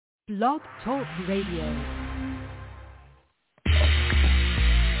Blog Talk Radio.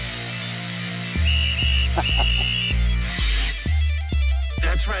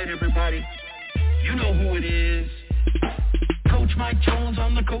 That's right, everybody. You know who it is. Coach Mike Jones,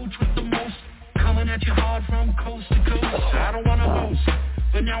 I'm the coach with the most. Coming at you hard from coast to coast. I don't want to boast,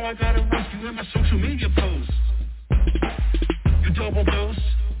 but now I gotta roast you in my social media posts. You double dose,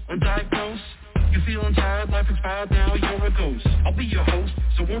 undiagnosed. You feeling tired, life expired, now you're a ghost. I'll be your host,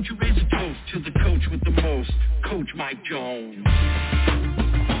 so won't you raise a toast to the coach with the most, Coach Mike Jones.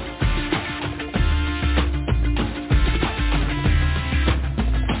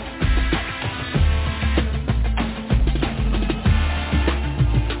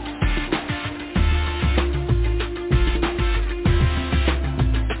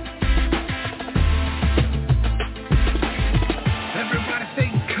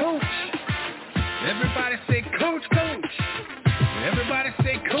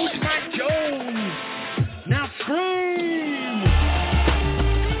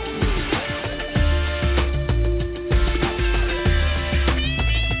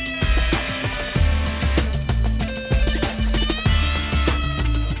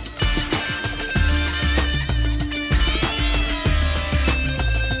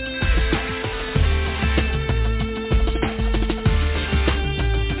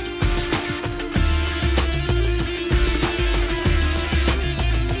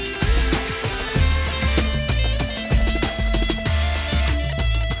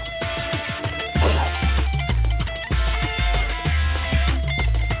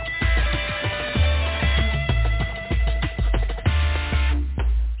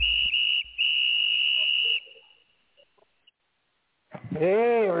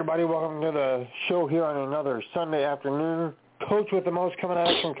 Welcome to the show here on another Sunday afternoon. Coach with the most coming at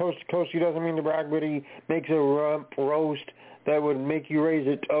us from coast to coast. He doesn't mean to brag, but he makes a rump roast that would make you raise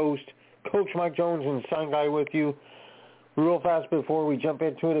a toast. Coach Mike Jones and Sign Guy with you. Real fast before we jump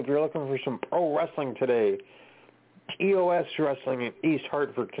into it, if you're looking for some pro wrestling today, EOS Wrestling in East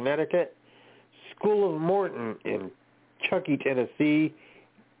Hartford, Connecticut, School of Morton in Chuckey, Tennessee,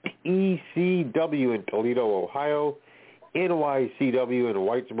 ECW in Toledo, Ohio, NYCW in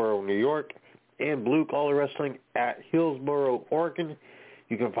Whitesboro, New York, and Blue Collar Wrestling at Hillsboro, Oregon.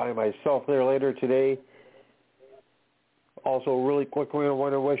 You can find myself there later today. Also, really quickly, I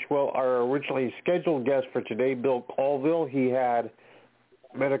want to wish our originally scheduled guest for today, Bill Colville. He had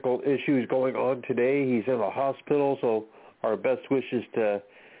medical issues going on today. He's in the hospital, so our best wishes to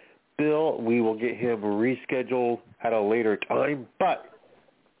Bill. We will get him rescheduled at a later time, but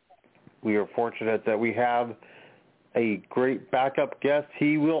we are fortunate that we have a great backup guest.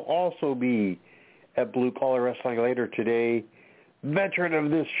 He will also be at Blue Collar Wrestling later today. Veteran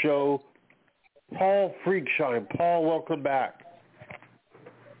of this show, Pa Freakshine. Paul, welcome back.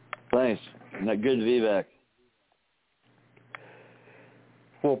 Thanks. Good to be back.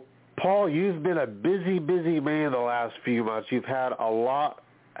 Well, Paul, you've been a busy man the last few months. You've had a lot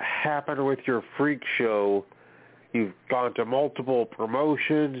happen with your freak show. You've gone to multiple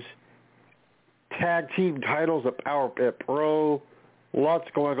promotions, tag team titles at Power Pit Pro, lots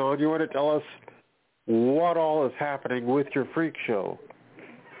going on. You want to tell us what all is happening with your freak show?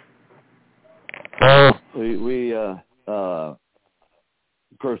 We of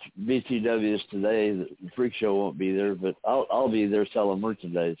course, BCW is today. The freak show won't be there, but I'll be there selling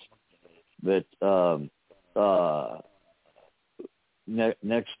merchandise. But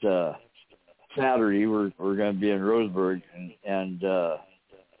next Saturday we're going to be in Roseburg, and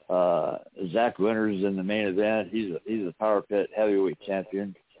Zach Winters in the main event. He's a Power Pit heavyweight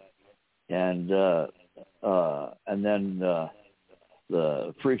champion, and then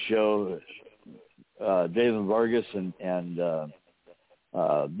the freak show, David Vargas and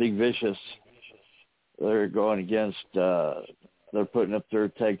Big Vicious. They're going against. They're putting up their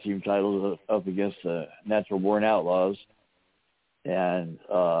tag team titles up against the Natural Born Outlaws, and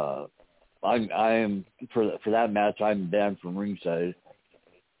I'm for that match. I'm banned from ringside.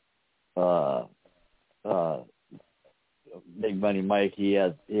 Big Money Mike, he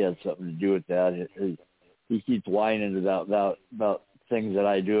had something to do with that. He keeps whining about things that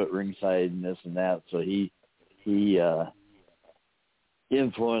I do at ringside and this and that. So he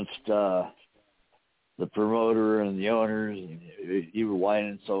influenced the promoter and the owners. And he was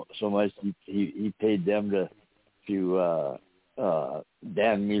whining so much he paid them to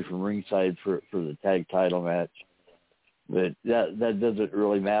ban me from ringside for the tag title match. But that doesn't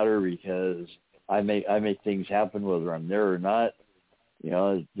really matter because I make things happen whether I'm there or not. You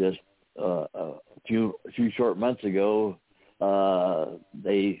know, just a few short months ago,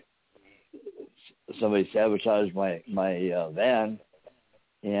 somebody sabotaged my van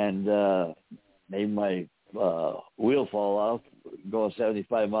and made my wheel fall off going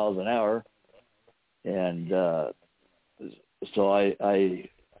 75 miles an hour. And so I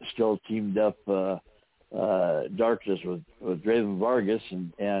still teamed up Darkness with Draven Vargas,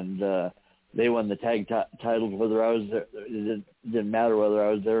 and they won the tag titles whether I was there. It didn't matter whether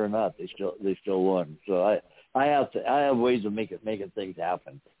I was there or not. They still won. So I have ways of making things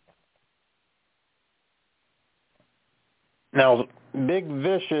happen. Now, Big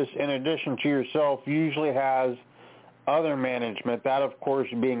Vicious, in addition to yourself, usually has other management, that, of course,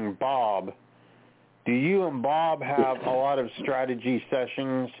 being Bob. Do you and Bob have a lot of strategy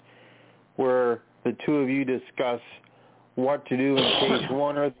sessions where the two of you discuss what to do in case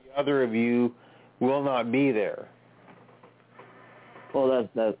one or the other of you will not be there? Well,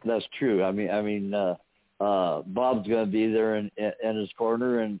 that's true. I mean, Bob's going to be there in his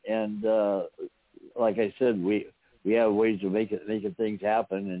corner, and like I said, we have ways of making things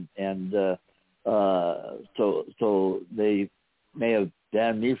happen, and so they may have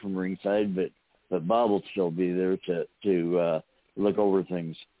banned me from ringside, but Bob will still be there to look over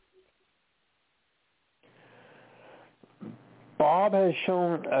things. Bob has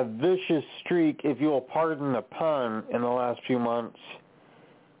shown a vicious streak, if you'll pardon the pun, in the last few months.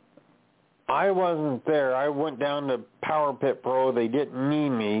 I wasn't there. I went down to Power Pit Pro. They didn't need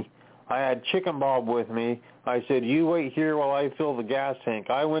me. I had Chicken Bob with me. I said, you wait here while I fill the gas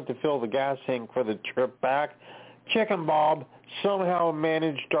tank. I went to fill the gas tank for the trip back. Chicken Bob somehow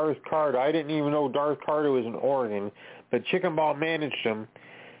managed Darth Carter. I didn't even know Darth Carter was in Oregon, but Chicken Bob managed him.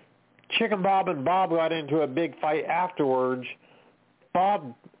 Chicken Bob and Bob got into a big fight afterwards.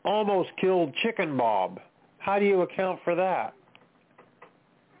 Bob almost killed Chicken Bob. How do you account for that?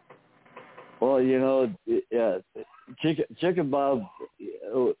 Well, Chicken Bob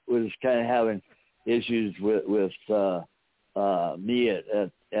was kind of having issues with me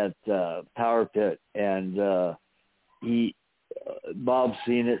at Power Pit, and Bob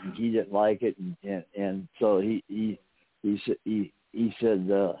seen it and he didn't like it, and so he said,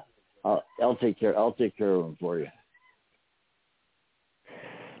 I'll take care of him for you.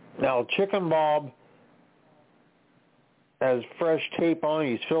 Now, Chicken Bob has fresh tape on.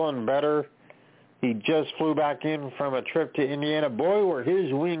 He's feeling better. He just flew back in from a trip to Indiana. Boy, were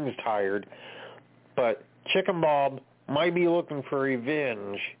his wings tired. But Chicken Bob might be looking for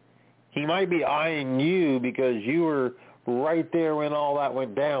revenge. He might be eyeing you because you were right there when all that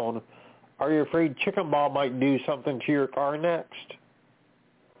went down. Are you afraid Chicken Bob might do something to your car next?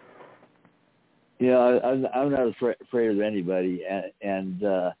 Yeah, I'm not afraid of anybody, and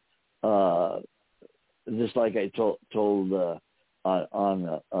just like I told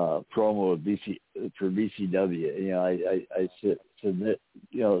on promo of for BCW, I said that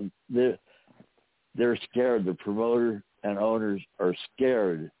they're scared. The promoter and owners are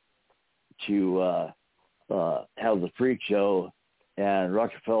scared to have the Freak Show and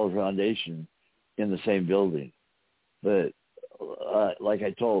Rockefeller Foundation in the same building, but. Like I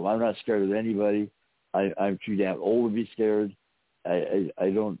told him, I'm not scared of anybody. I'm too damn old to be scared. I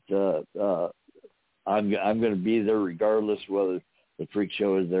don't. I'm going to be there regardless whether the Freak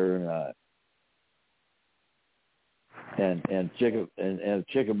Show is there or not. And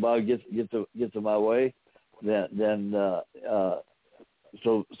Chicken Bob gets in my way, then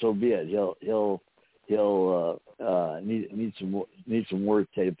so be it. He'll need some work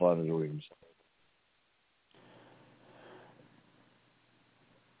tape on his wings.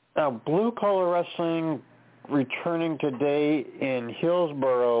 Now, Blue Collar Wrestling returning today in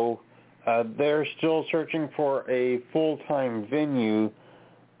Hillsboro. They're still searching for a full-time venue,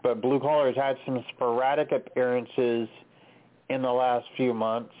 but Blue Collar has had some sporadic appearances in the last few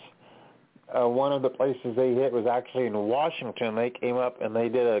months. One of the places they hit was actually in Washington. They came up and they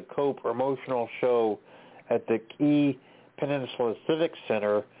did a co-promotional show at the Key Peninsula Civic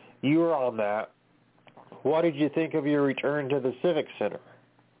Center. You were on that. What did you think of your return to the Civic Center?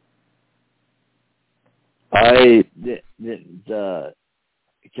 I didn't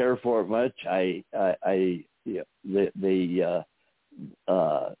care for it much. They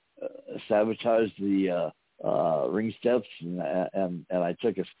sabotaged the ring steps, and I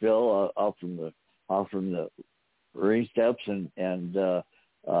took a spill off from the ring steps, and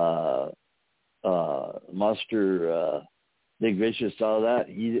Monster Big Vicious saw that.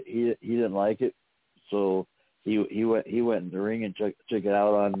 He didn't like it, so he went in the ring and took it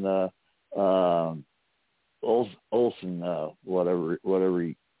out on Olsen, whatever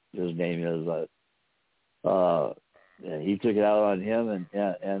his name is. He took it out on him,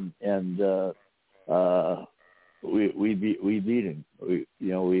 and we beat him.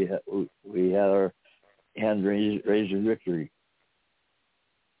 We had our hands raised in victory.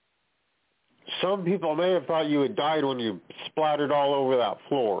 Some people may have thought you had died when you splattered all over that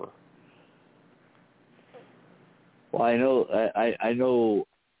floor. Well, I know.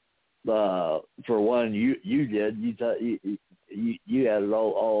 For one, you did. You thought you had it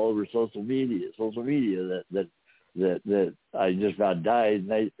all over social media that I just about died,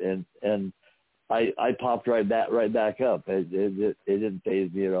 and I popped right back up. It didn't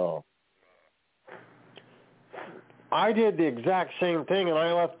faze me at all. I did the exact same thing, and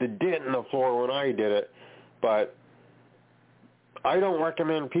I left a dent in the floor when I did it, but I don't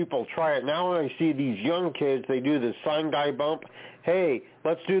recommend people try it. Now when I see these young kids, they do the sign guy bump. Hey,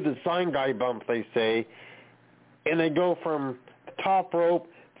 let's do the sign guy bump, they say, and they go from the top rope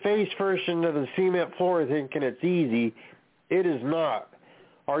face first into the cement floor thinking it's easy. It is not.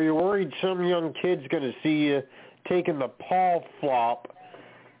 Are you worried some young kid's going to see you taking the paw flop,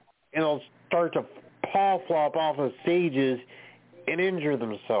 and they'll start to paw flop off of stages and injure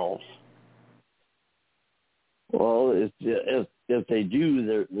themselves? Well, if they do,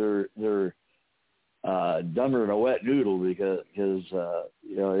 they're dumber than a wet noodle because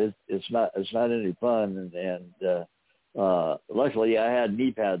it's not any fun, and luckily I had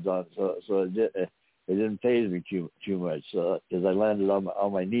knee pads on, so it didn't faze me too much. So because I landed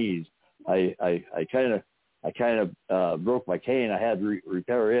on my knees, I kind of broke my cane. I had to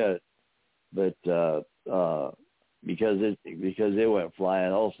repair it, but because it went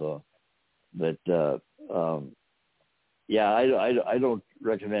flying also. But yeah, I don't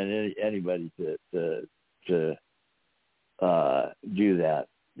recommend anybody to do that.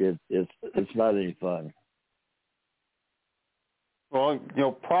 It's not any fun. Well,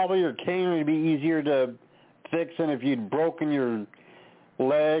 probably your cane would be easier to fix than if you'd broken your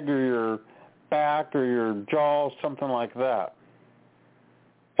leg or your back or your jaw, something like that.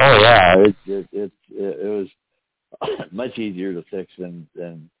 Oh yeah, it was much easier to fix than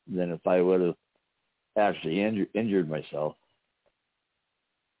if I would have actually injured myself.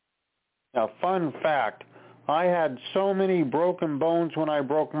 Now, fun fact, I had so many broken bones when I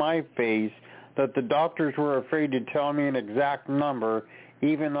broke my face that the doctors were afraid to tell me an exact number,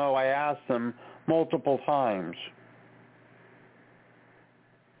 even though I asked them multiple times.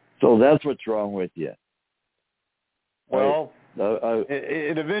 So that's what's wrong with you. Well,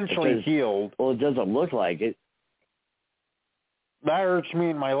 it eventually healed. Well, it doesn't look like it. That hurts me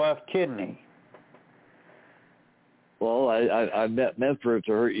in my left kidney. Well, I meant for it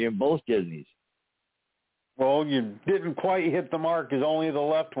to hurt you in both kidneys. Well, you didn't quite hit the mark because only the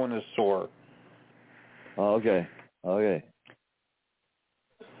left one is sore. Oh, okay.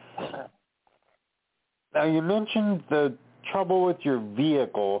 Now, you mentioned the trouble with your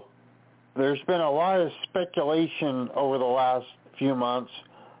vehicle. There's been a lot of speculation over the last few months.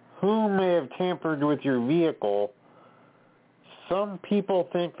 Who may have tampered with your vehicle? Some people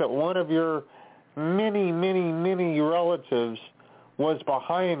think that one of your many relatives was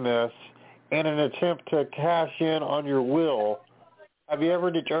behind this in an attempt to cash in on your will. Have you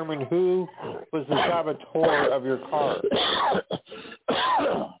ever determined who was the saboteur of your car?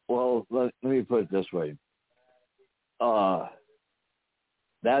 Well, let me put it this way.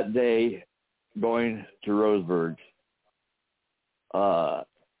 That day, going to Roseburg,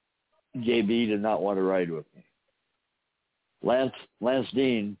 JB did not want to ride with me. Lance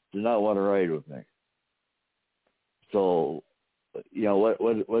Dean did not want to ride with me. So, what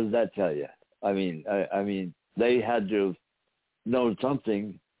does that tell you? I mean, they had to have known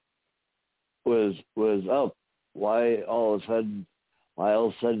something was up. Why all of a sudden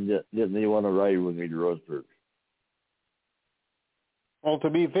didn't they want to ride with me to Roseburg? Well, to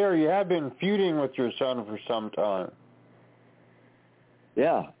be fair, you have been feuding with your son for some time.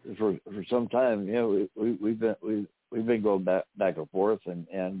 Yeah, for some time. We've been going back and forth,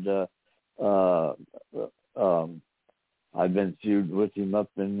 and I've been feuding with him up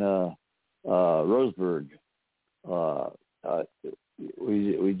in Roseburg.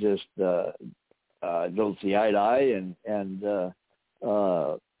 We just don't see eye to eye, and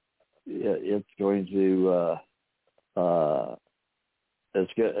it's going to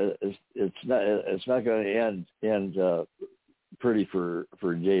it's not going to end pretty for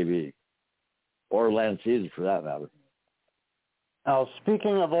JB or Lance Caesar for that matter. Now,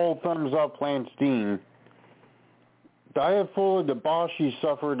 speaking of old thumbs up Lance Dean, Diafula Debashi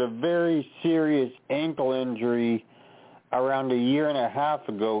suffered a very serious ankle injury around a year and a half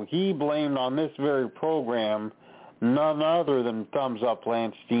ago. He blamed on this very program none other than thumbs up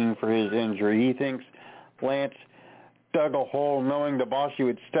Lance Dean for his injury. He thinks Lance dug a hole knowing Debashi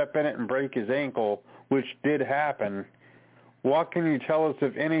would step in it and break his ankle, which did happen. What can you tell us,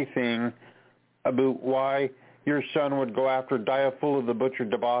 if anything, about why your son would go after Diafula the Butcher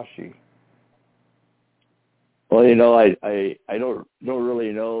Debashi? Well, you know, I don't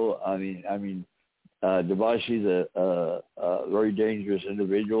really know. I mean, Debashi's a very dangerous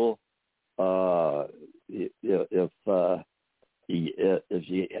individual. If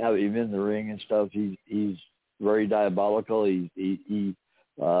you have him in the ring and stuff, he's very diabolical. He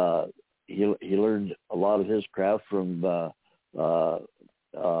learned a lot of his craft from the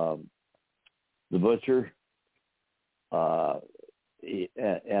Butcher.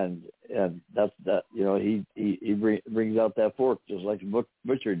 And that's that. You know, he brings out that fork just like the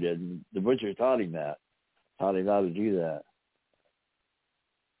Butcher did. And the Butcher taught him how to do that.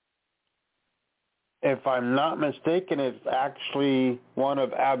 If I'm not mistaken, it's actually one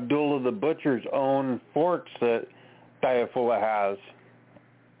of Abdullah the Butcher's own forks that Diafula has.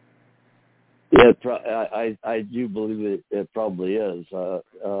 Yeah, I do believe it probably is.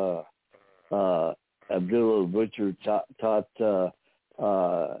 Abdullah the Butcher taught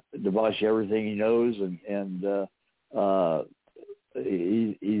Debashi everything he knows, and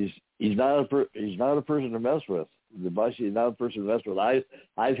he's not a person to mess with. Debashi is not a person to mess with.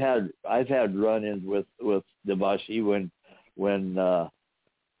 I've had run-ins with Debashi when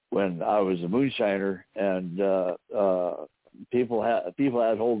I was a moonshiner, and people had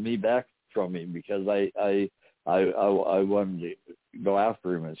hold me back from him because I wanted to go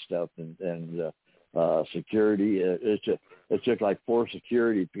after him and stuff, and security. It took like 4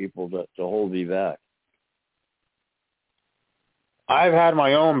 security people to hold me back. I've had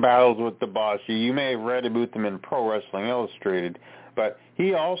my own battles with Debashi. You may have read about them in Pro Wrestling Illustrated, but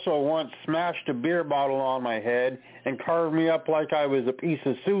he also once smashed a beer bottle on my head and carved me up like I was a piece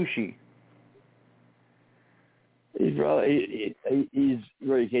of sushi. He's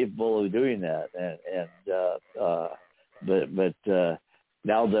very capable of doing that, but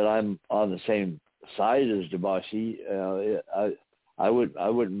now that I'm on the same side as Debashi, I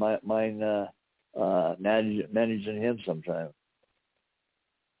wouldn't mind managing him sometime.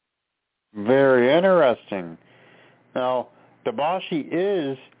 Very interesting. Now, Debashi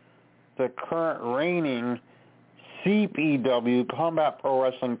is the current reigning CPW Combat Pro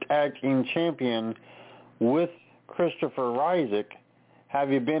Wrestling Tag Team Champion with Christopher Ryzik.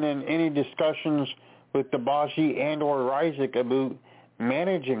 Have you been in any discussions with Debashi and or Ryzik about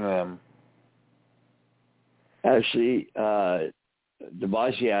managing them? Actually,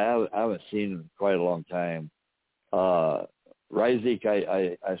 Debashi, I haven't seen in quite a long time. Ryzik,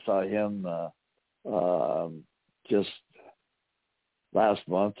 I saw him just last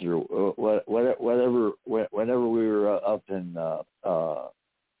month or whatever. Whenever we were up in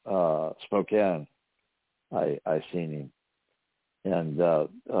Spokane, I seen him, and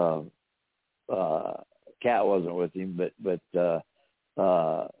Kat wasn't with him, but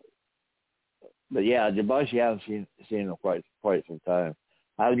yeah, Debashi I haven't seen him quite some time.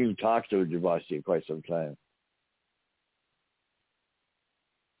 I haven't even talked to Debashi in quite some time.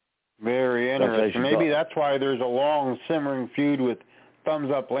 Very interesting. Maybe that's why there's a long simmering feud with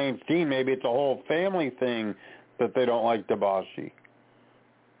Thumbs Up Lance Dean. Maybe it's a whole family thing that they don't like Debashi.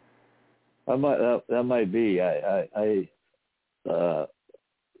 That might be. I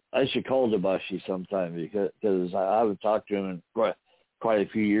should call Debashi sometime because I haven't talked to him in quite a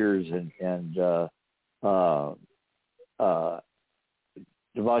few years, and Debashi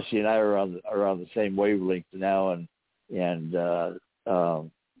and I are around the same wavelength now, and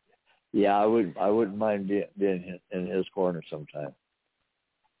yeah, I wouldn't mind being in his corner sometime.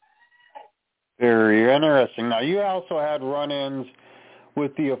 Very interesting. Now, you also had run-ins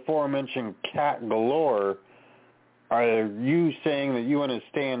with the aforementioned Cat Galore. Are you saying that you want to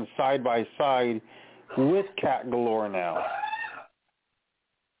stand side by side with Cat Galore now?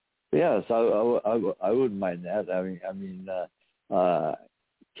 Yes, I wouldn't mind that. I mean,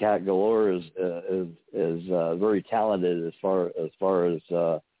 Cat Galore is very talented as far as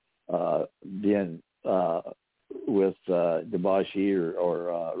being with Debashi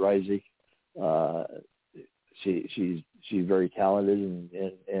or Ryzik. She's very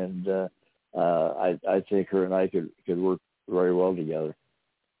talented, and I think her and I could work very well together.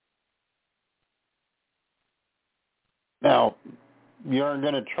 Now, you aren't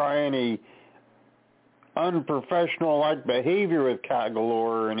going to try any unprofessional-like behavior with Cat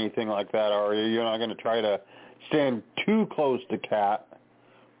Galore or anything like that, are you? You're not going to try to stand too close to Cat.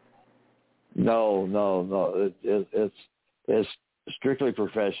 No. It's strictly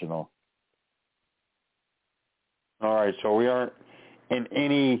professional. All right, so we aren't in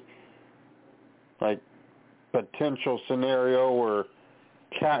any potential scenario where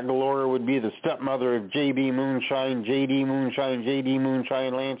Cat Galore would be the stepmother of JD Moonshine,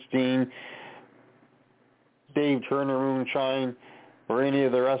 Lance Dean, Dave Turner Moonshine, or any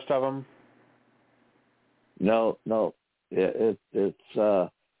of the rest of them? No. It's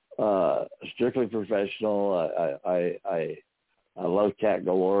strictly professional. I love Cat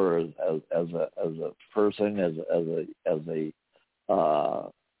Galore as a person, as a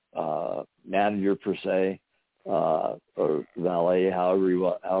manager per se, or valet,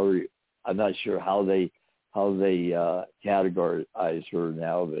 however. I'm not sure how they categorize her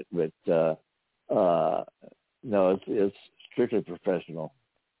now, but no, it's strictly professional.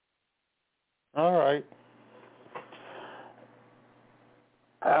 All right.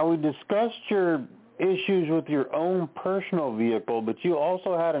 We discussed your issues with your own personal vehicle, but you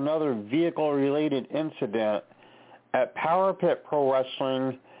also had another vehicle-related incident at Power Pit Pro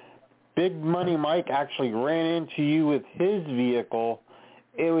Wrestling. Big Money Mike actually ran into you with his vehicle.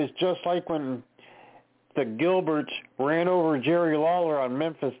 It was just like when the Gilberts ran over Jerry Lawler on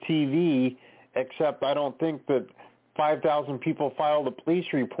Memphis TV, except I don't think that 5,000 people filed a police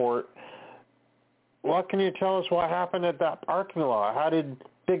report. What can you tell us what happened at that parking lot? How did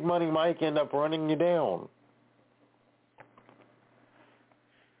Big Money Mike end up running you down?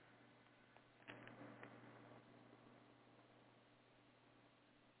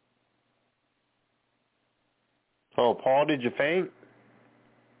 So, Paul, did you faint?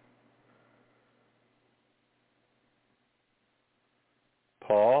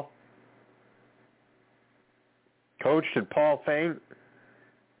 Paul? Coach, did Paul faint?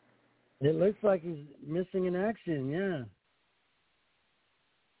 It looks like he's missing in action, yeah.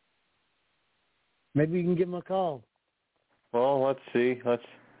 Maybe you can give him a call. Well, let's see. Let's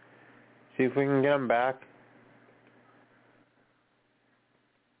see if we can get him back.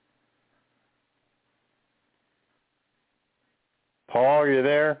 Paul, are you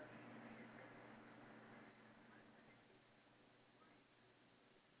there?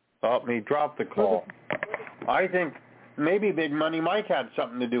 Oh, he dropped the call. I think maybe Big Money Mike had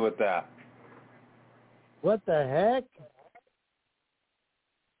something to do with that. What the heck?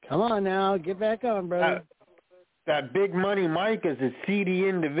 Come on now, get back on, brother. That Big Money Mike is a seedy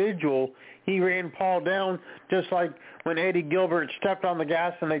individual. He ran Paul down just like when Eddie Gilbert stepped on the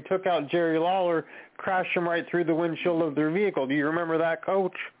gas and they took out Jerry Lawler, crashed him right through the windshield of their vehicle. Do you remember that,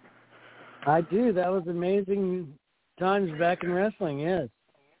 Coach? I do. That was amazing times back in wrestling, yes.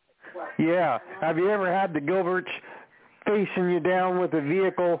 Yeah. Have you ever had the Gilberts facing you down with a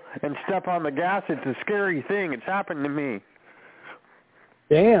vehicle and step on the gas? It's a scary thing. It's happened to me.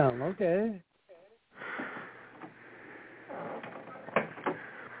 Damn, okay.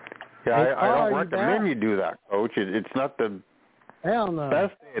 Yeah, Hey, I don't you recommend you do that, Coach. It's not the Hell no.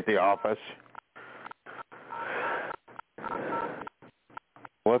 best day at the office.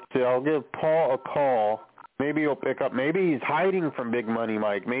 Let's see. I'll give Paul a call. Maybe he'll pick up. Maybe he's hiding from Big Money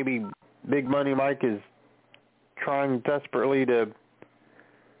Mike. Maybe Big Money Mike is trying desperately to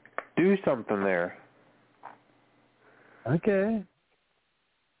do something there. Okay.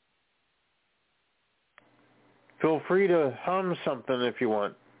 Feel free to hum something if you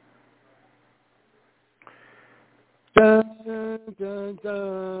want. Dun, dun, dun,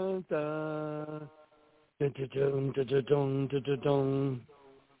 dun, dun. Dun, dun, dun, dun, dun, dun, dun.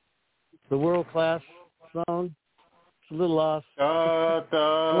 The world-class song. It's a little off. Da,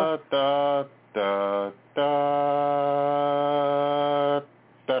 da, da, da, da,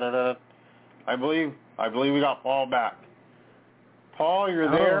 da, da, da. I believe we got Paul back. Paul, you're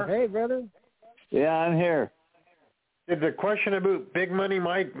there? Hey, brother. Yeah, I'm here. Did the question about Big Money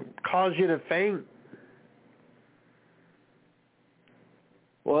Mike cause you to faint?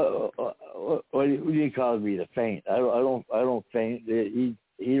 What do you cause me to faint? I don't faint. He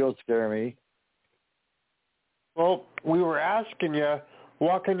don't scare me. Well, we were asking you,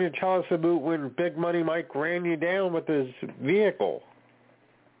 what can you tell us about when Big Money Mike ran you down with his vehicle?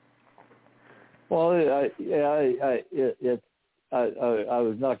 Well, I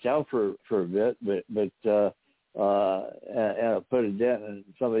was knocked out for a bit, but and I put a dent in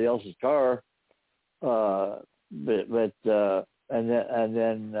somebody else's car, and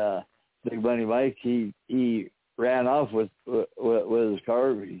then Big Money Mike he ran off with his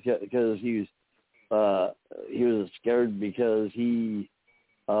car because he was scared because he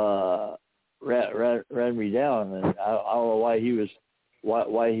ran me down, and I don't know why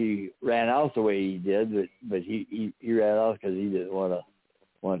he ran out the way he did, but he ran out because he didn't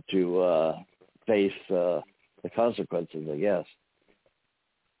want to face the consequences, I guess.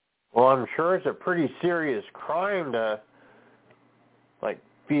 Well, I'm sure it's a pretty serious crime to, like,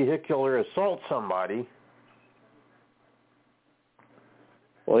 vehicular assault somebody.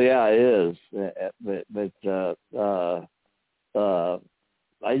 Well, yeah, it is, but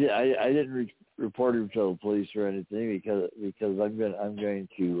I didn't report him to the police or anything because I'm going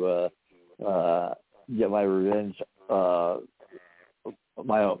to get my revenge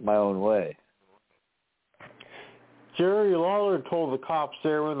my own way. Jerry Lawler told the cops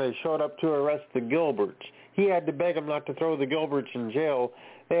there when they showed up to arrest the Gilberts. He had to beg them not to throw the Gilberts in jail.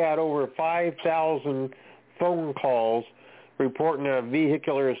 They had over 5,000 phone calls reporting a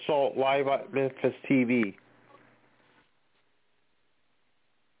vehicular assault live at Memphis TV.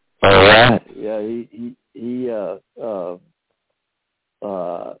 All right. Yeah, he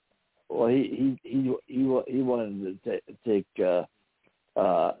wanted to take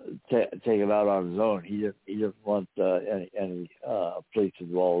him out on his own. He didn't want any police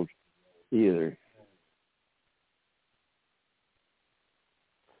involved either.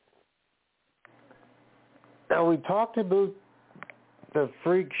 Now, we talked about the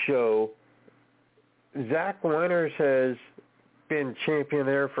Freak Show. Zach Winters has been champion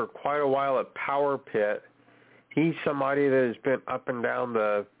there for quite a while at Power Pit. He's somebody that has been up and down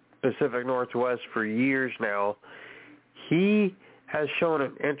the Pacific Northwest for years now. He has shown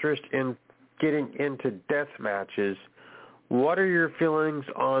an interest in getting into death matches. What are your feelings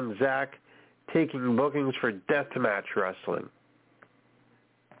on Zach taking bookings for death match wrestling?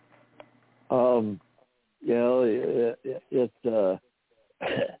 You know, if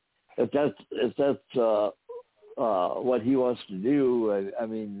that's what he wants to do, I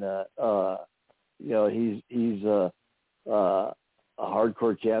mean, you know, he's a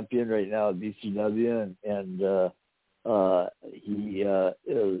hardcore champion right now at BCW, and he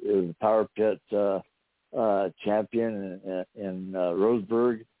is a Power Pit champion in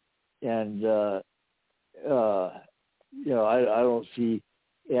Roseburg, and you know, I don't see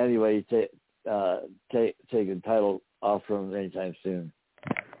anybody taking title off from him anytime soon.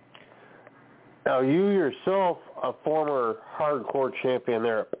 Now, you yourself, a former hardcore champion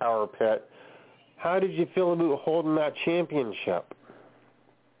there at Power Pit, how did you feel about holding that championship?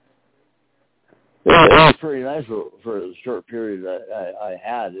 It was pretty nice for the short period I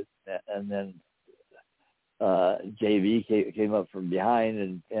had it, and then JV came up from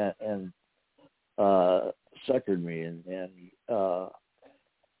behind and suckered me,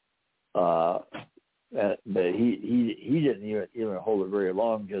 but he didn't even hold it very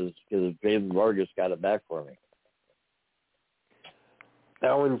long because David Vargas got it back for me.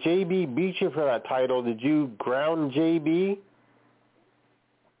 Now, when JB beat you for that title, did you ground JB?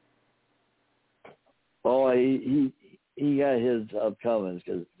 Oh, he got his upcomings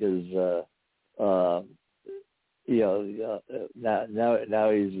because you know,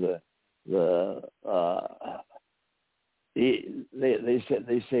 now he's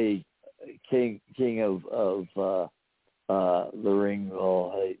they say king of the ring.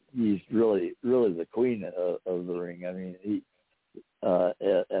 Well, he's really the queen of the ring. I mean, he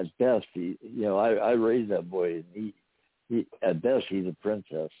at best, you know, I raised that boy, and he at best he's a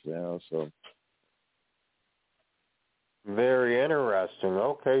princess, you know. So very interesting.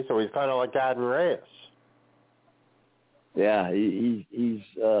 Okay, so he's kind of like Adon Reyes. Yeah, he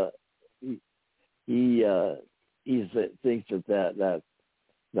thinks that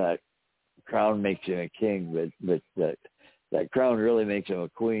crown makes him a king, but that crown really makes him a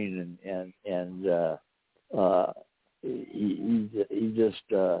queen, and he just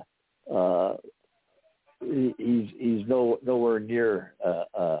he's nowhere near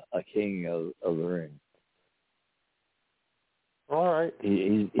a king of the ring. All right.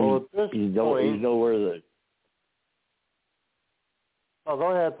 He's nowhere the. Oh,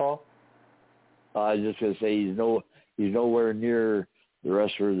 go ahead, Paul. I was just going to say he's nowhere near the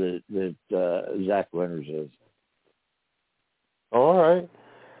wrestler that Zach Winters is. All right.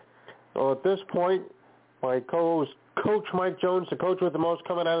 Well, at this point, my co-host, Coach Mike Jones, the coach with the most,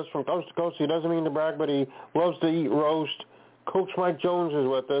 coming at us from coast to coast. He doesn't mean to brag, but he loves to eat roast. Coach Mike Jones is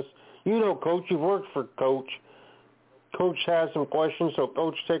with us. You know Coach. You've worked for Coach. Coach has some questions, so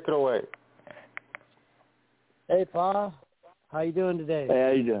Coach, take it away. Hey, Pa. How you doing today? Hey,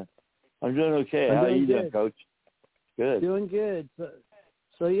 how you doing? I'm doing okay. How are you doing, Coach? Good. Doing good.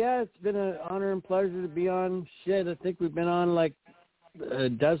 So yeah, it's been an honor and pleasure to be on. I think we've been on like a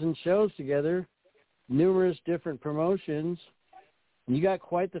dozen shows together, numerous different promotions. You got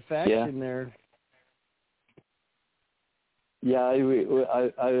quite the faction there. Yeah, I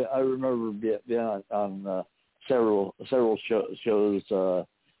remember being on several shows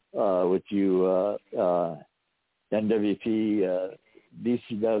with you, NWP,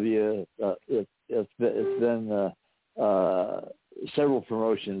 BCW. It's been several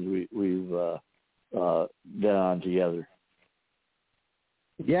promotions we've been on together.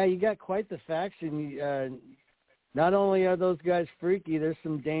 Yeah, you got quite the faction. Not only are those guys freaky, there's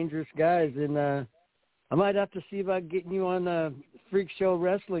some dangerous guys, and I might have to see about getting you on Freak Show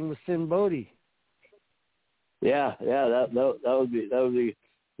Wrestling with Sin Bodie. Yeah, that would be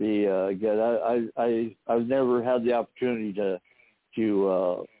good. I've never had the opportunity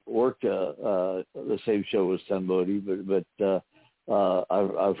to work the same show with somebody, but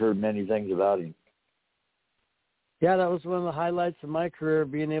I've heard many things about him. Yeah, that was one of the highlights of my career,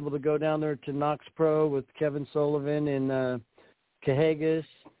 being able to go down there to Knox Pro with Kevin Sullivan and Cahagas,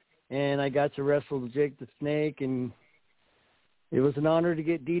 and I got to wrestle Jake the Snake, and it was an honor to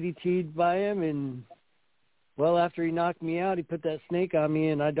get DDT'd by him. And well, after he knocked me out, he put that snake on me,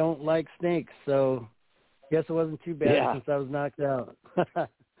 and I don't like snakes, so I guess it wasn't too bad since I was knocked out.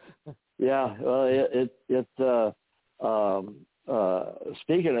 Yeah, well,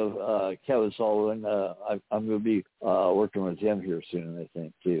 speaking of Kevin Sullivan, I'm going to be working with him here soon, I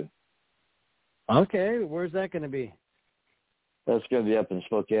think, too. Okay, where's that going to be? That's going to be up in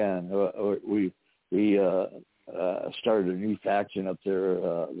Spokane. We started a new faction up there,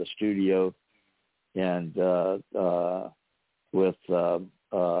 the studio, and with the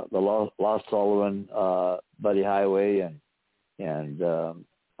Lost Sullivan, Buddy Highway, and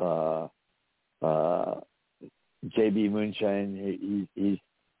JB Moonshine. He's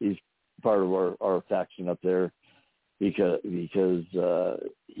part of our faction up there because the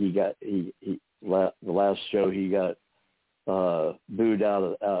last show he got booed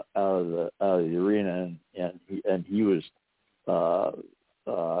out of the arena, and he was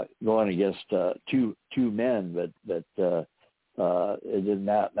going against two men, but it didn't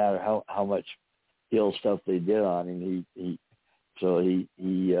matter how much ill stuff they did on him. He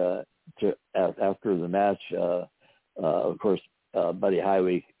after the match, of course, Buddy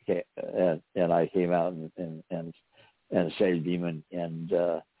Highway and I came out and saved him, and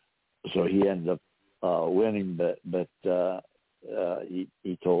so he ended up winning, but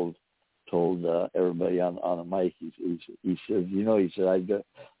he told everybody on the mic, he said, he said,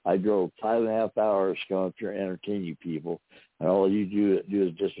 I drove 5.5 hours to come up here and entertain you people, and all you do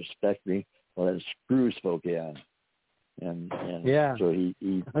is disrespect me. Well, then screw Spokane. And yeah. So he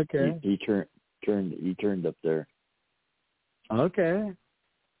turned up there. Okay.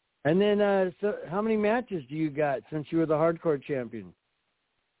 And then so how many matches do you got since you were the hardcore champion?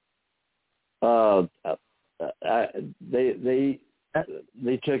 They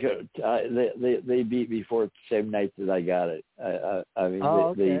took it. They beat me for it the same night that I got it. I mean,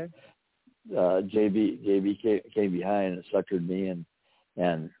 okay. JB came behind and suckered me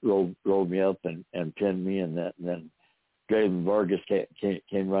and rolled me up and pinned me, and then Draven Vargas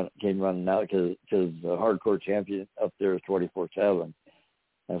came running out because the hardcore champion up there is 24/7,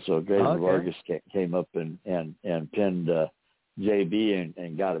 and so Draven Vargas came up and pinned JB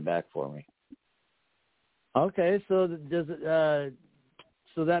and got it back for me. Okay, so does it?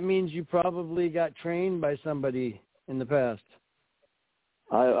 So that means you probably got trained by somebody in the past.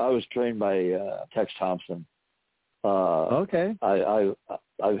 I was trained by Tex Thompson. Okay. I've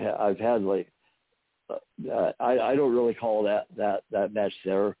had like I don't really call that match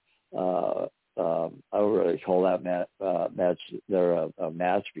there. I don't really call that match there a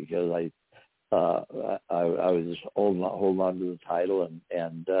match because I was just holding on to the title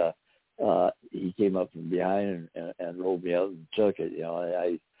and he came up from behind and rolled me out and took it.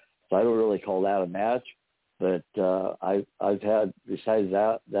 So I don't really call that a match, but I've had, besides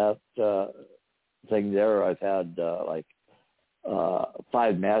that thing there, I've had like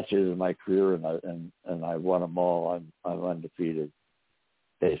 5 matches in my career, and I won them all. I'm undefeated,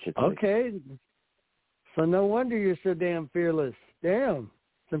 basically. Okay, so no wonder you're so damn fearless. Damn,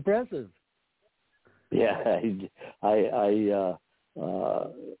 it's impressive. Yeah, I've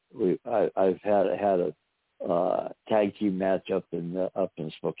had a tag team match up in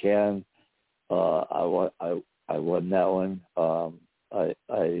Spokane. I won that one. I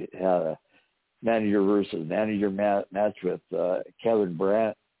had a manager versus manager match with Kevin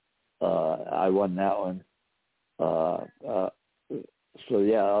Brandt. I won that one. So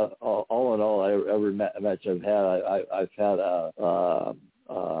yeah, all in all, every match I've had, I've had a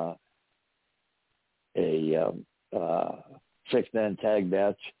 6-man tag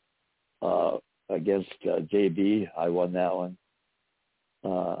match against JB. I won that one.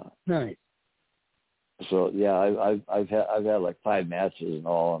 Nice. So yeah, I've had like 5 matches in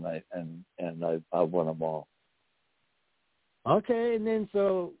all, and I've won them all. Okay, and then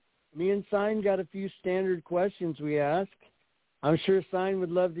so me and Sign got a few standard questions we ask. I'm sure Sign would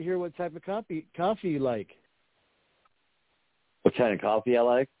love to hear what type of coffee you like. What kind of coffee I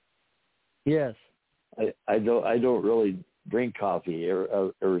like? Yes. I don't really drink coffee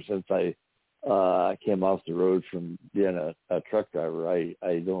ever since I came off the road from being a truck driver. I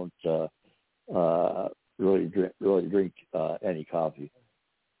don't really drink any coffee.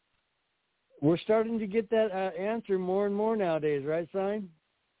 We're starting to get that answer more and more nowadays, right, Sign?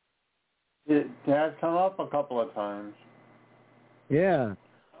 It has come up a couple of times. Yeah.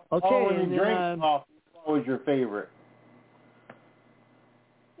 Okay. Oh, when you drink coffee, what was your favorite?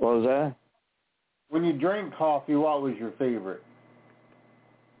 What was that? When you drink coffee, what was your favorite?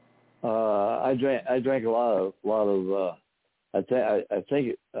 I drank a lot of I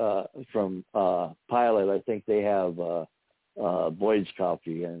think from Pilot. I think they have Boyd's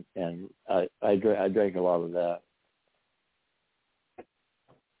coffee, and I drank a lot of that.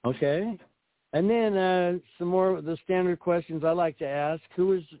 Okay. And then some more of the standard questions I like to ask.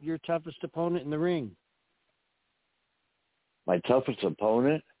 Who is your toughest opponent in the ring? My toughest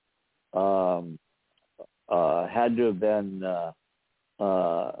opponent had to have been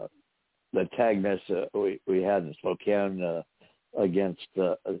the tag match we had in Spokane against.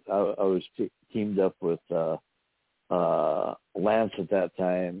 I was teamed up with Lance at that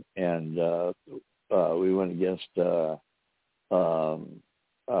time, and we went against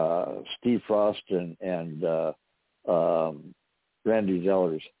Steve Frost and Randy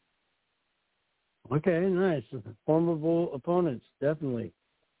Zellers. Okay, nice. Formidable opponents, definitely.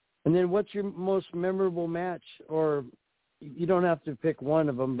 And then what's your most memorable match? Or you don't have to pick one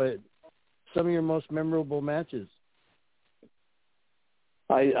of them, but some of your most memorable matches.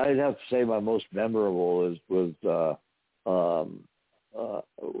 I'd have to say my most memorable was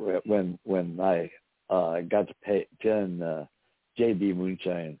when I got to pin JB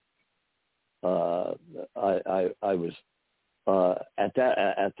Moonshine. I was at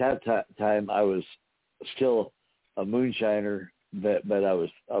that time I was still a moonshiner, but I was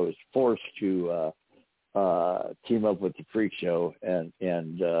forced to team up with the Freakshow,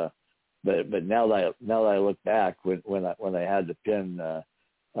 but now that I look back, when I had to pin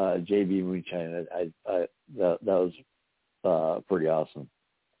JB Moonshine, that was pretty awesome.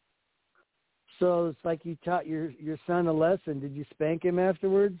 So it's like you taught your son a lesson. Did you spank him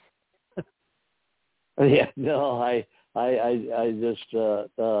afterwards? Yeah, no, I just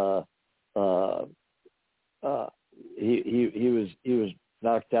he was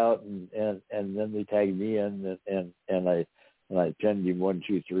knocked out, and then they tagged me in, and I pinned him 1,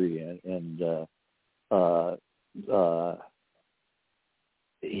 2, 3, and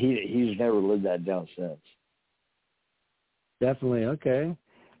he's never lived that down since. Definitely. Okay.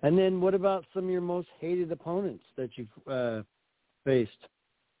 And then what about some of your most hated opponents that you've faced?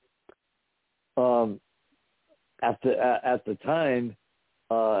 At the time,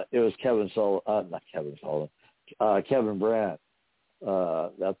 it was Kevin Brandt.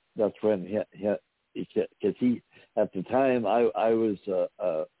 That's when he at the time I was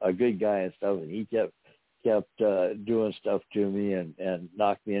a good guy and stuff, and he kept doing stuff to me and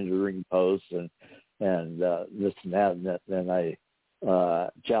knocked me into ring posts and this and that, and then I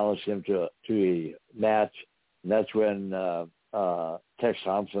challenged him to a match, and that's when Tex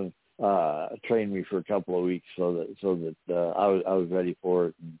Thompson trained me for a couple of weeks so that I was ready for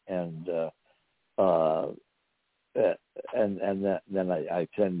it, and then I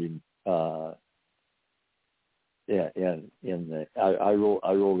pinned him. I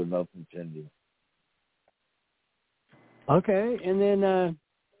rolled him up and pinned him. Okay, and then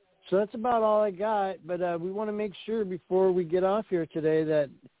so that's about all I got. But we want to make sure before we get off here today that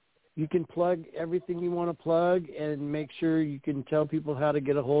you can plug everything you want to plug, and make sure you can tell people how to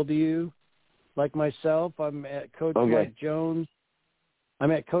get a hold of you. Like myself, I'm at Coach Mike Jones.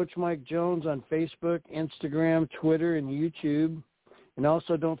 I'm at Coach Mike Jones on Facebook, Instagram, Twitter, and YouTube. And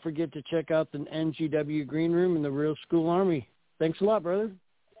also don't forget to check out the NGW Green Room in the Real School Army. Thanks a lot, brother.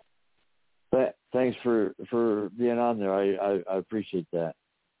 Thanks for being on there. I appreciate that.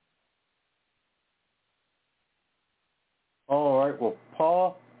 All right. Well,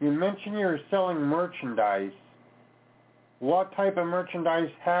 Paul, you mentioned you're selling merchandise. What type of merchandise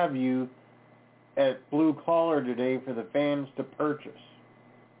have you at Blue Collar today for the fans to purchase?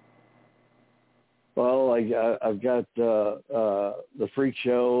 Well, I've got the Freak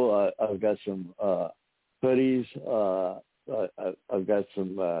Show. I've got some hoodies. I've got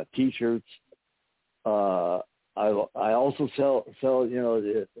some T-shirts. I also sell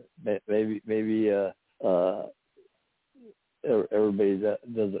maybe everybody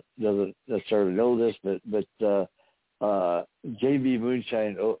doesn't necessarily know this, but JB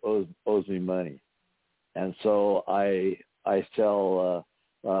Moonshine owes me money, and so I sell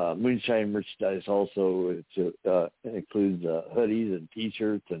moonshine merchandise also. It includes hoodies and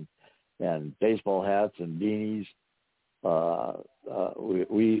T-shirts and baseball hats and beanies.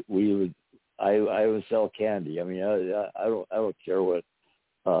 I would sell candy. I mean, I don't care what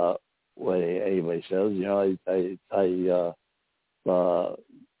anybody says. But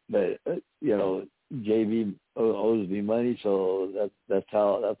JB owes me money, so that's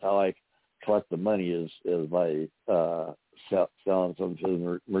how I collect the money is by selling some of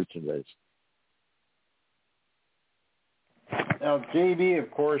his merchandise. Now, JB, of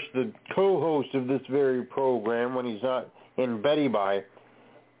course, the co-host of this very program, when he's not in Betty Bye,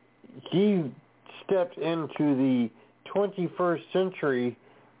 he stepped into the 21st century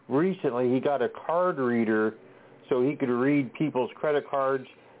recently. He got a card reader so he could read people's credit cards,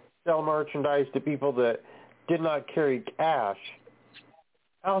 sell merchandise to people that did not carry cash.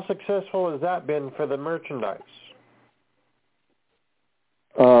 How successful has that been for the merchandise?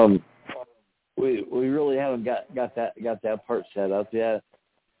 We really haven't got that part set up yet.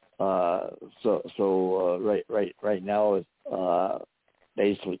 So right now it's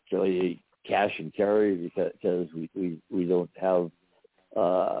basically cash and carry because we don't have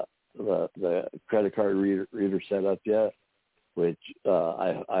the credit card reader set up yet, which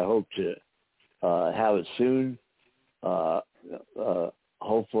I hope to have it soon.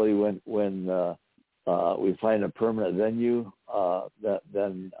 Hopefully when we find a permanent venue,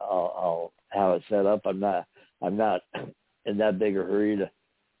 then I'll have it set up. I'm not in that big a hurry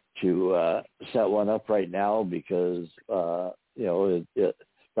to set one up right now because right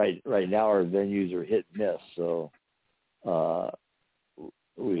now our venues are hit and miss, so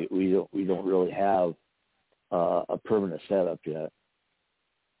we don't really have a permanent setup yet.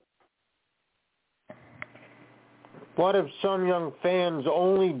 What if some young fans'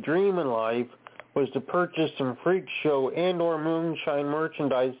 only dream in life was to purchase some Freakshow and or Moonshine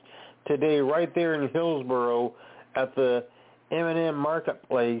merchandise today right there in Hillsboro at the M&M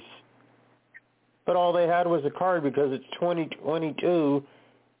Marketplace, but all they had was a card because it's 2022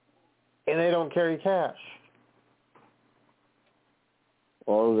 and they don't carry cash?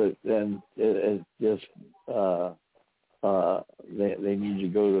 Well, then it just they need to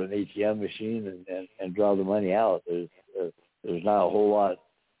go to an ATM machine and draw the money out. There's not a whole lot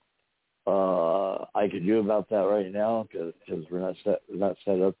I could do about that right now because we're not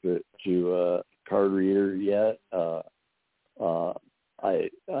set up to card reader yet. I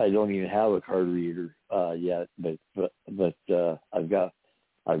don't even have a card reader yet, but I've got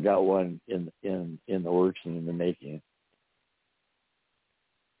one in the works and in the making.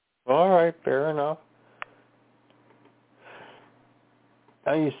 All right, fair enough.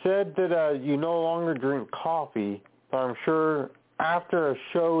 Now, you said that you no longer drink coffee, but I'm sure after a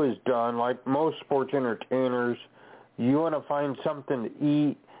show is done, like most sports entertainers, you want to find something to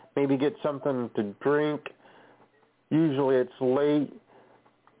eat, maybe get something to drink. Usually it's late.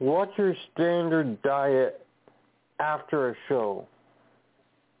 What's your standard diet after a show?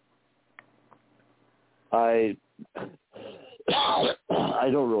 I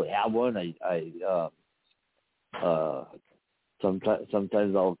don't really have one.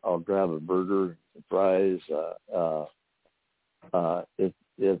 Sometimes I'll grab a burger, fries. I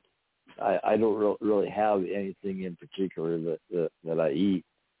don't really have anything in particular that I eat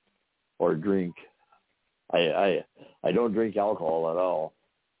or drink. I don't drink alcohol at all.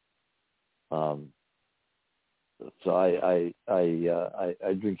 So I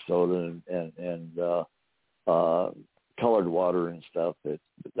drink soda and colored water and stuff.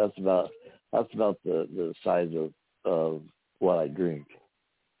 That's about the size of what I drink.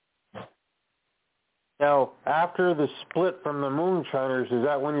 Now, after the split from the Moonshiners, is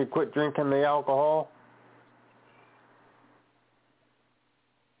that when you quit drinking the alcohol?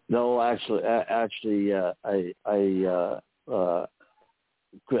 No, actually, I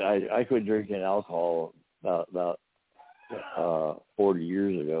quit drinking alcohol about 40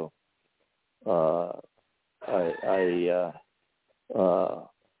 years ago.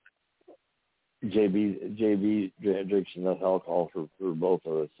 JB drinks enough alcohol for both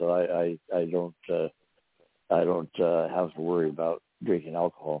of us, so I don't have to worry about drinking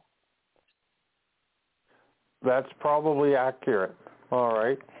alcohol. That's probably accurate. All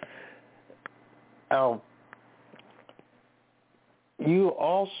right. Now, you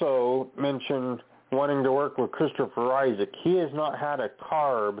also mentioned wanting to work with Christopher Isaac. He has not had a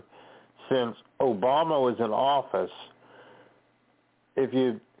carb since Obama was in office. If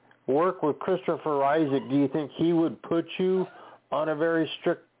you work with Christopher Isaac, do you think he would put you on a very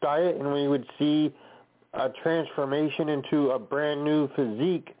strict diet and we would see a transformation into a brand new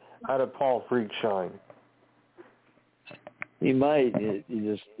physique out of Pa Freakshine? He might. You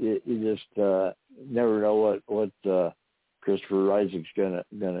just never know what Christopher Isaac's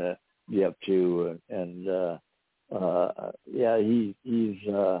gonna be up to, and yeah, he's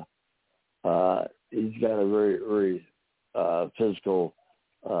got a very physical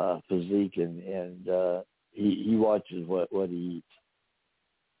physique, and he watches what he eats.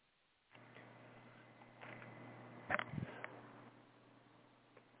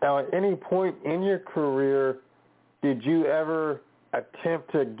 Now, at any point in your career, did you ever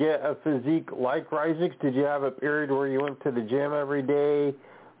attempt to get a physique like Ryzik's? Did you have a period where you went to the gym every day,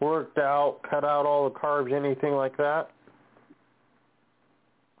 worked out, cut out all the carbs, anything like that?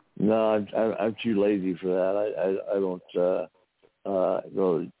 No, I'm too lazy for that. I don't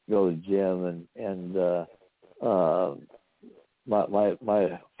go to the gym, and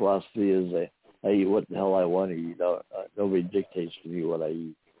my philosophy is I eat what the hell I want to eat. Nobody dictates to me what I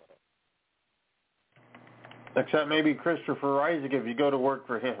eat. Except maybe Christopher Ryzik if you go to work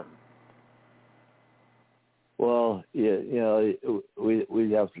for him. Well, yeah,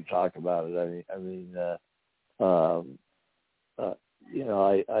 we have to talk about it. I mean,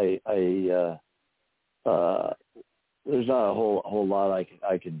 there's not a whole lot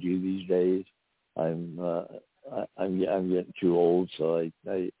I can do these days. I'm getting too old, so I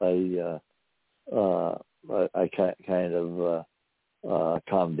kind of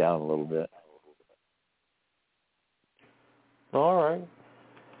calm down a little bit. All right.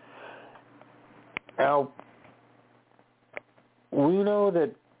 Now, we know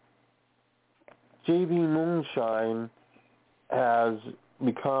that J.B. Moonshine has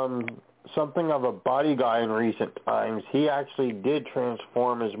become something of a body guy in recent times. He actually did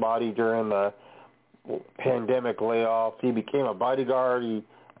transform his body during the pandemic layoff. He became a bodyguard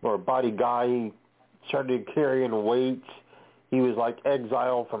or a body guy. He started carrying weights. He was like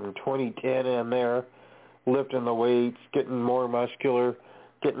exile from 2010 in there, lifting the weights, getting more muscular,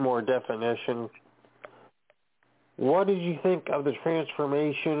 getting more definition. What did you think of the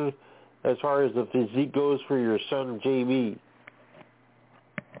transformation as far as the physique goes for your son, JB?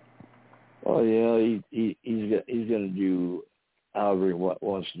 Well, he's going to do however he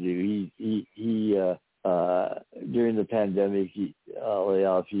wants to do. He during the pandemic,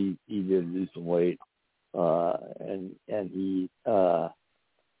 layoff, he did lose some weight, and he has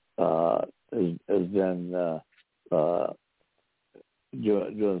been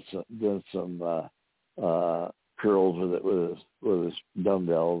doing some curls with his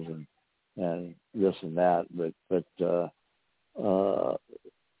dumbbells and this and that, but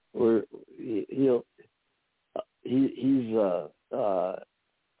he's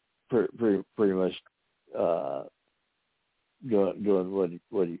pretty much doing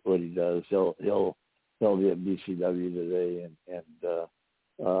what he does. He'll be at BCW today, and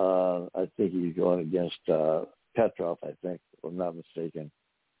I think he's going against Petrov, I think, if I'm not mistaken,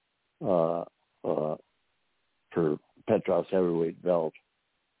 for Petrov's heavyweight belt.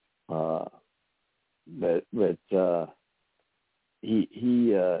 But he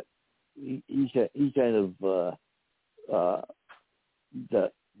kind of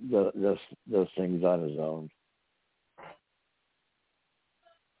does things on his own.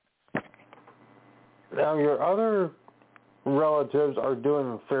 Now, your other relatives are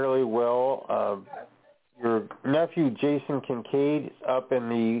doing fairly well. Your nephew, Jason Kincaid, is up in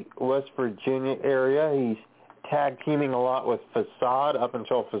the West Virginia area. He's tag teaming a lot with Facade up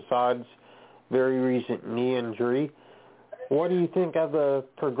until Facade's very recent knee injury. What do you think of the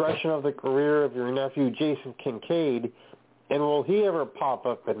progression of the career of your nephew, Jason Kincaid, and will he ever pop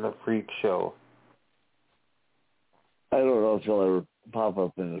up in the Freak Show? I don't know if he'll ever pop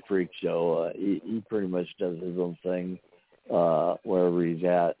up in the Freak Show. He pretty much does his own thing wherever he's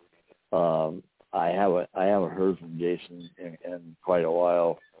at. I haven't heard from Jason in quite a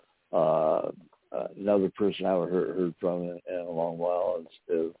while. Another person I haven't heard from in a long while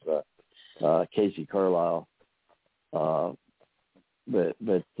is Casey Carlisle. But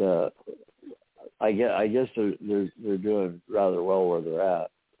I guess they're doing rather well where they're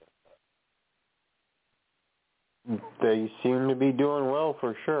at. They seem to be doing well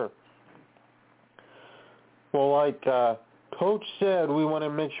for sure. Well, like Coach said, we want to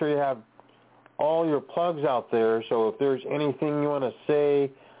make sure you have all your plugs out there. So if there's anything you want to say,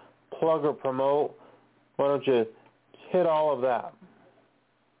 plug or promote, why don't you hit all of that?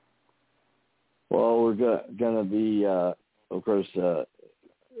 Well, we're going to be, of course, we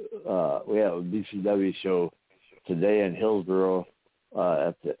have a BCW show today in Hillsboro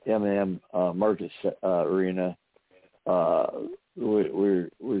at the M&M Market Arena. We're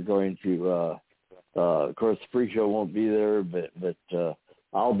going to, of course, the Freakshow won't be there, but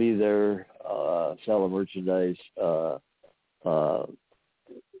I'll be there selling merchandise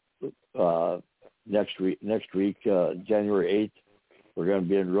next week, January 8th. We're going to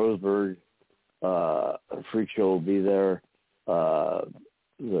be in Roseburg. Freakshow will be there.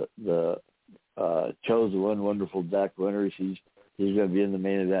 The chosen one, Wonderful Jack Winters, he's going to be in the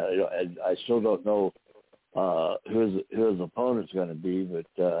main event. I still don't know who his opponent's going to be, but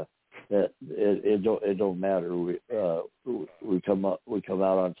it don't matter. We come out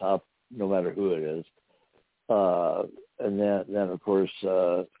on top no matter who it is. And then of course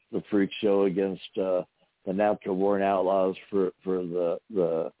the Freak Show against the Natural Born Outlaws for the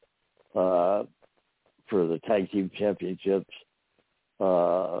tag team championships.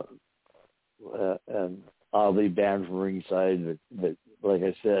 And I'll be banned from ringside, but like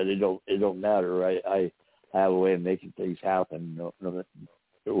I said, it don't matter. I have a way of making things happen, no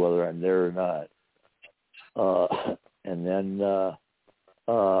whether I'm there or not. And then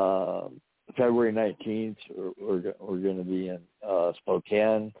February 19th, we're going to be in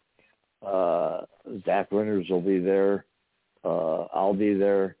Spokane. Zach Winters will be there. I'll be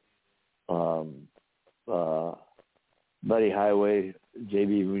there. Buddy Highway,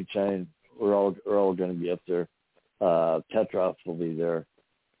 JB Moonshine, we're all going to be up there. Petroff will be there.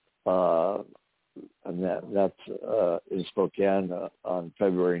 And that's in Spokane on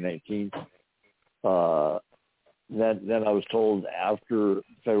February 19th. Then I was told after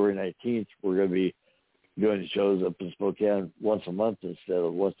February 19th, we're going to be doing shows up in Spokane once a month instead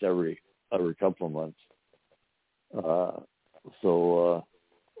of once every couple of months.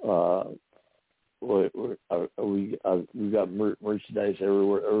 We've got merchandise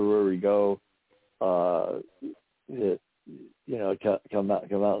everywhere we go. Come out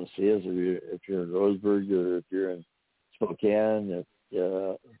and see us if you're in Roseburg or if you're in Spokane,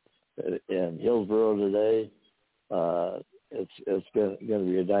 in Hillsboro today. It's going to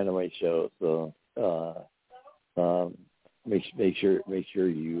be a dynamite show. So make sure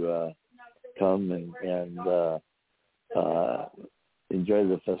you come and enjoy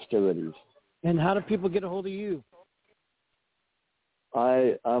the festivities. And how do people get a hold of you?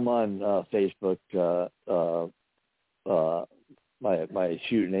 I'm on Facebook. My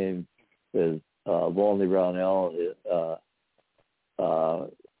shoot name is Volney Brownell.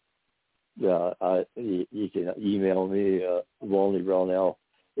 You can email me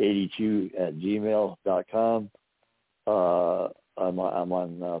volneybrownell82@gmail.com. I'm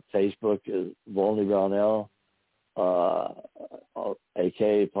on Facebook as Volney Brownell,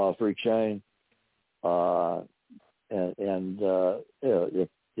 aka Pa Freakshine.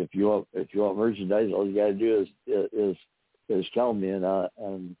 If you want merchandise, all you got to do is tell me, and I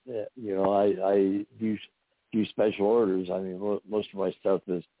do special orders. I mean, most of my stuff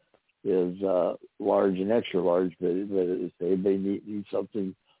is large and extra large, but if anybody need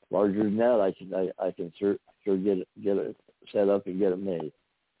something larger than that, I can sure get it set up and get it made.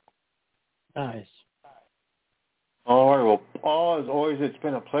 Nice. All right. Well, Paul, as always, it's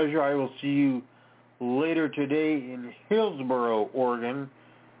been a pleasure. I will see you later today in Hillsboro, Oregon,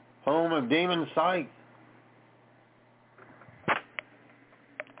 home of Damon Sykes.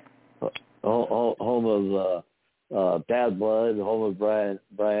 Home of Bad Blood, home of Brian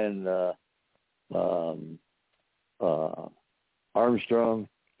Armstrong,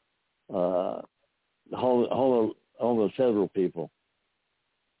 home of several people.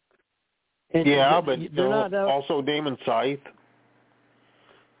 And but also Damon Scythe.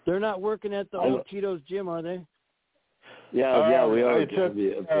 They're not working at the old Tito's gym, are they? Yeah, we are.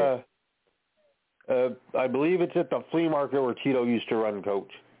 I believe it's at the flea market where Tito used to run,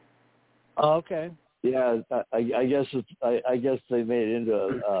 Coach. Oh, okay. Yeah, I guess they made it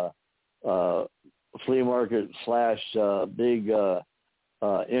into a flea market / big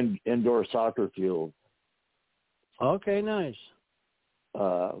indoor soccer field. Okay, nice.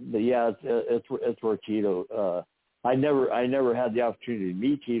 But yeah, it's where Tito. I never had the opportunity to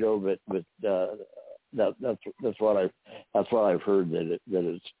meet Tito, but that's what I've heard, that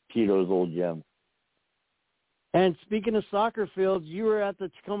it's Tito's old gym. And speaking of soccer fields, you were at the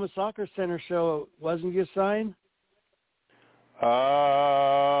Tacoma Soccer Center show, wasn't you, Sign?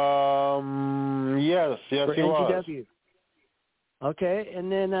 Yes, for he was. NGW. Okay, and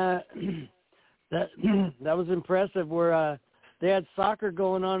then that was impressive. Where they had soccer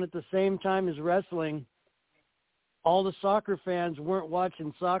going on at the same time as wrestling. All the soccer fans weren't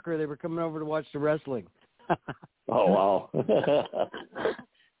watching soccer; they were coming over to watch the wrestling. Oh wow!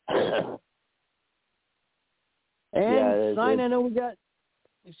 And Sign, I know we got.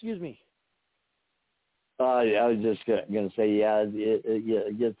 Excuse me. I was just going to say,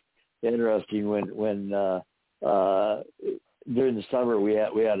 it gets interesting when during the summer we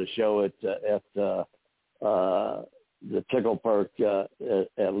had a show at the Tickle Park at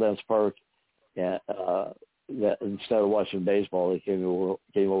Lentz Park, and that instead of watching baseball, they came over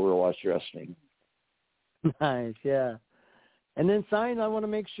to watch wrestling. Nice, yeah. And then, Sign, I want to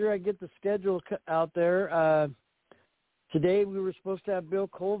make sure I get the schedule out there. Today we were supposed to have Bill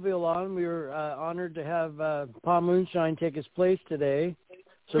Colville on. We were honored to have Pa Moonshine take his place today.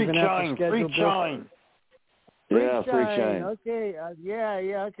 So we're gonna have to schedule Freakshine. Yeah, Freakshine. Okay.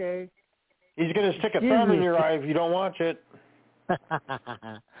 Yeah. Okay. He's going to stick a thumb in your eye if you don't watch it.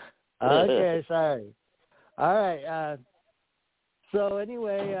 Okay. Sorry. All right. So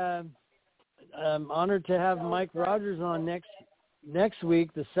anyway, I'm honored to have Mike Rogers on next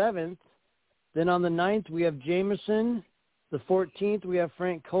week, the 7th. Then on the 9th, we have Jameson. The 14th, we have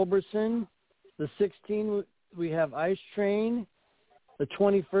Frank Culberson. The 16th, we have Ice Train. The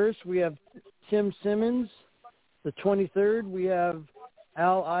 21st, we have Tim Simmons. The 23rd, we have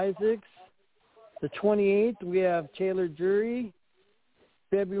Al Isaacs. The 28th, we have Taylor Jury.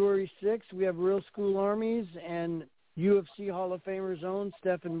 February 6th, we have Real School Armies and UFC Hall of Famer's own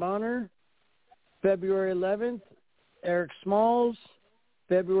Stephen Bonner. February 11th, Eric Smalls.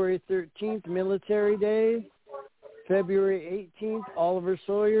 February 13th, Military Day. February 18th, Oliver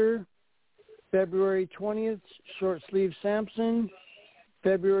Sawyer. February 20th, Short Sleeve Sampson.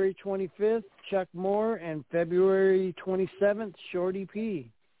 February 25th, Chuck Moore. And February 27th, Shorty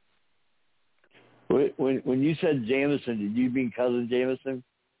P. When you said Jameson, did you mean Cousin Jameson?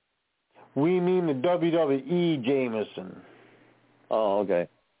 We mean the WWE Jameson. Oh, okay.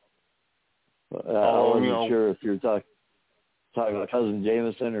 I wasn't sure if you were talking about Cousin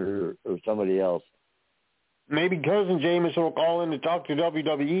Jameson or somebody else. Maybe Cousin Jameson will call in to talk to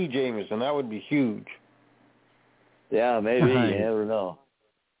WWE Jameson. That would be huge. Yeah, maybe. You never know.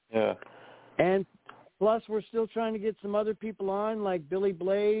 Yeah. And plus, we're still trying to get some other people on, like Billy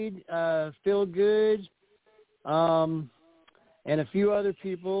Blade, Phil Good, and a few other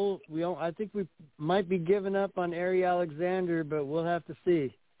people. I think we might be giving up on Ari Alexander, but we'll have to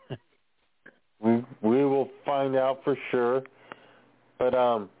see. We will find out for sure. But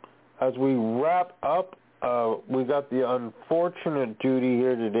as we wrap up, we got the unfortunate duty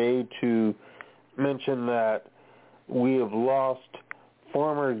here today to mention that we have lost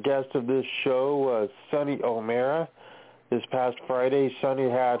former guest of this show, Sonny O'Mara. This past Friday, Sonny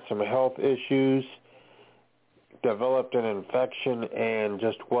had some health issues, developed an infection, and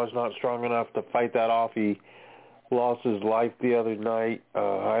just was not strong enough to fight that off. He lost his life the other night.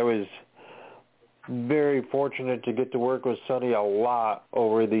 I was very fortunate to get to work with Sonny a lot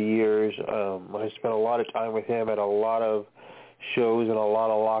over the years. I spent a lot of time with him at a lot of shows and a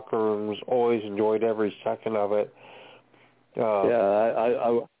lot of locker rooms. Always enjoyed every second of it.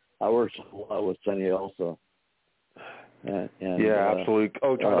 I worked a lot with Sonny also. And, absolutely.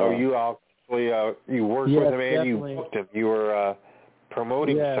 Coach, I know you actually you worked with him and definitely. You booked him. You were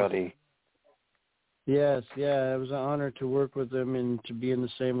promoting Sonny. Yes, it was an honor to work with him and to be in the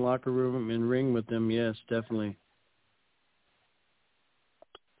same locker room and ring with him. Yes, definitely.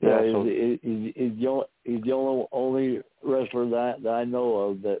 Yeah, he's the only wrestler that I know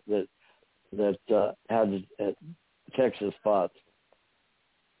of that had Texas spots.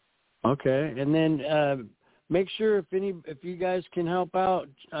 Okay, and then make sure if you guys can help out,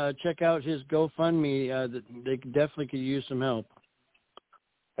 check out his GoFundMe. They definitely could use some help.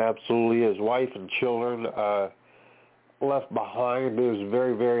 Absolutely. His wife and children left behind. It was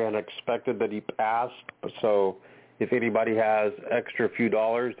very, very unexpected that he passed. So if anybody has extra few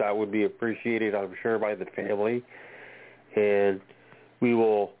dollars, that would be appreciated, I'm sure, by the family. And we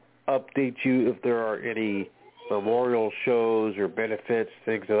will update you if there are any memorial shows or benefits,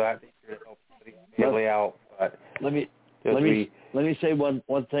 things of that nature to help the family out. But let me say one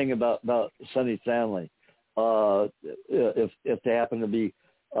thing about Sonny's family. If they happen to be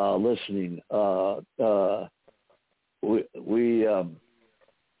listening,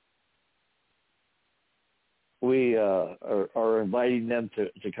 we are inviting them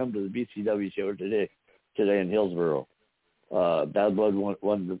to come to the BCW show today in Hillsboro. Bad Blood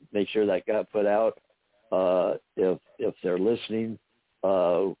wanted to make sure that got put out. If they're listening,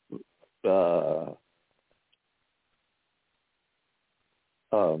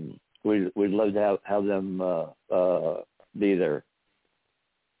 we'd love to have them be there.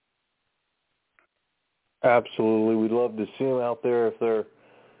 Absolutely. We'd love to see them out there if they're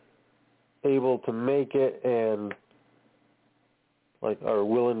able to make it and are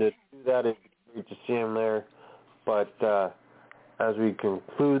willing to do that. It'd be great to see them there. But as we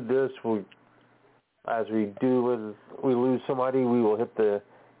conclude this, as we do when we lose somebody, we will hit the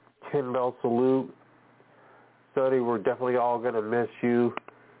 10-bell salute. Sonny, we're definitely all going to miss you.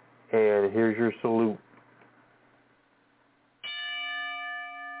 And here's your salute.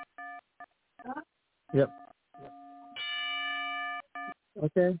 Yep.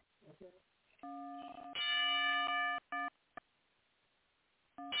 Okay.